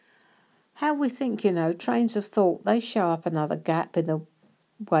How we think, trains of thought, they show up another gap in the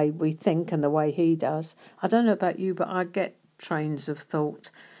way we think and the way he does. I don't know about you, but I get trains of thought.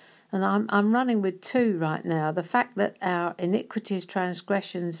 And I'm running with two right now. The fact that our iniquities,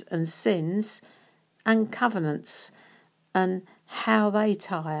 transgressions and sins and covenants and how they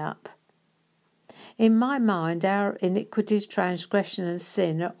tie up. In my mind, our iniquities, transgression and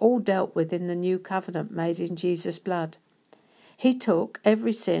sin are all dealt with in the new covenant made in Jesus' blood. He took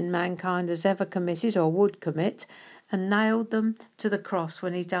every sin mankind has ever committed or would commit and nailed them to the cross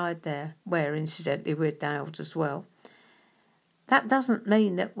when he died there, where incidentally we're nailed as well. That doesn't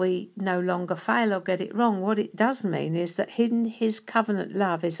mean that we no longer fail or get it wrong. What it does mean is that in his covenant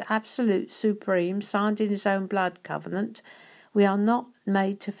love is absolute, supreme, signed in his own blood covenant. We are not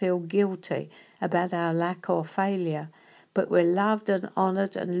made to feel guilty about our lack or failure, but we're loved and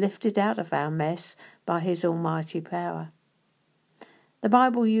honoured and lifted out of our mess by his almighty power. The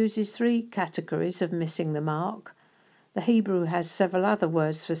Bible uses three categories of missing the mark. The Hebrew has several other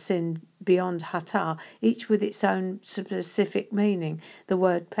words for sin beyond hatah, each with its own specific meaning. The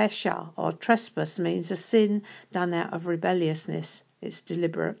word pesha, or trespass, means a sin done out of rebelliousness. It's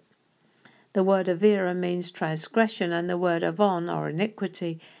deliberate. The word avera means transgression, and the word avon, or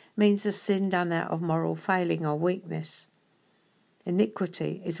iniquity, means a sin done out of moral failing or weakness.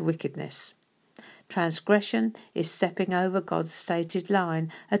 Iniquity is wickedness. Transgression is stepping over God's stated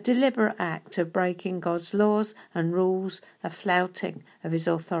line, a deliberate act of breaking God's laws and rules, a flouting of his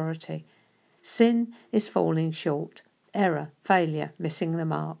authority. Sin is falling short, error, failure, missing the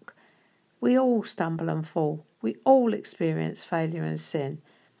mark. We all stumble and fall. We all experience failure and sin.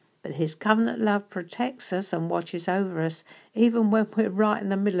 But his covenant love protects us and watches over us, even when we're right in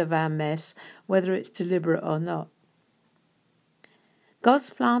the middle of our mess, whether it's deliberate or not.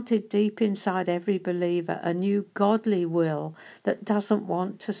 God's planted deep inside every believer a new godly will that doesn't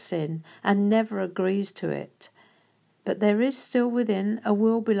want to sin and never agrees to it. But there is still within a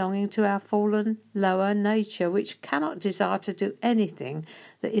will belonging to our fallen, lower nature which cannot desire to do anything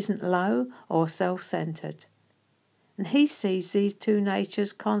that isn't low or self-centred. And he sees these two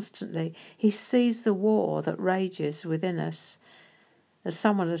natures constantly. He sees the war that rages within us. As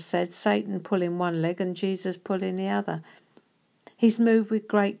someone has said, Satan pulling one leg and Jesus pulling the other. He's moved with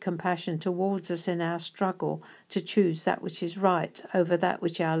great compassion towards us in our struggle to choose that which is right over that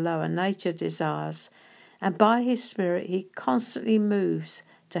which our lower nature desires. And by his Spirit, he constantly moves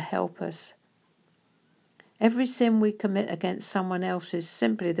to help us. Every sin we commit against someone else is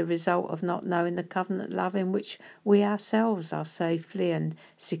simply the result of not knowing the covenant love in which we ourselves are safely and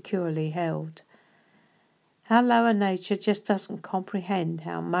securely held. Our lower nature just doesn't comprehend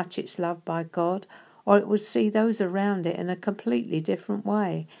how much it's loved by God, or it would see those around it in a completely different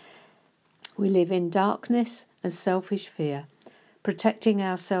way. We live in darkness and selfish fear, protecting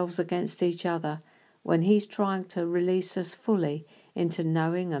ourselves against each other when he's trying to release us fully into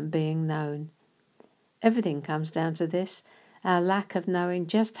knowing and being known. Everything comes down to this, our lack of knowing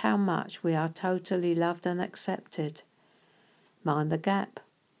just how much we are totally loved and accepted. Mind the gap.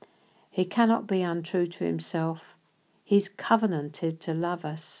 He cannot be untrue to himself. He's covenanted to love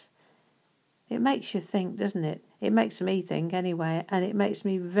us. It makes you think, doesn't it? It makes me think anyway, and it makes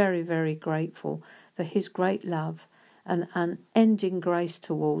me very, very grateful for his great love and unending grace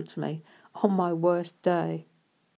towards me on my worst day.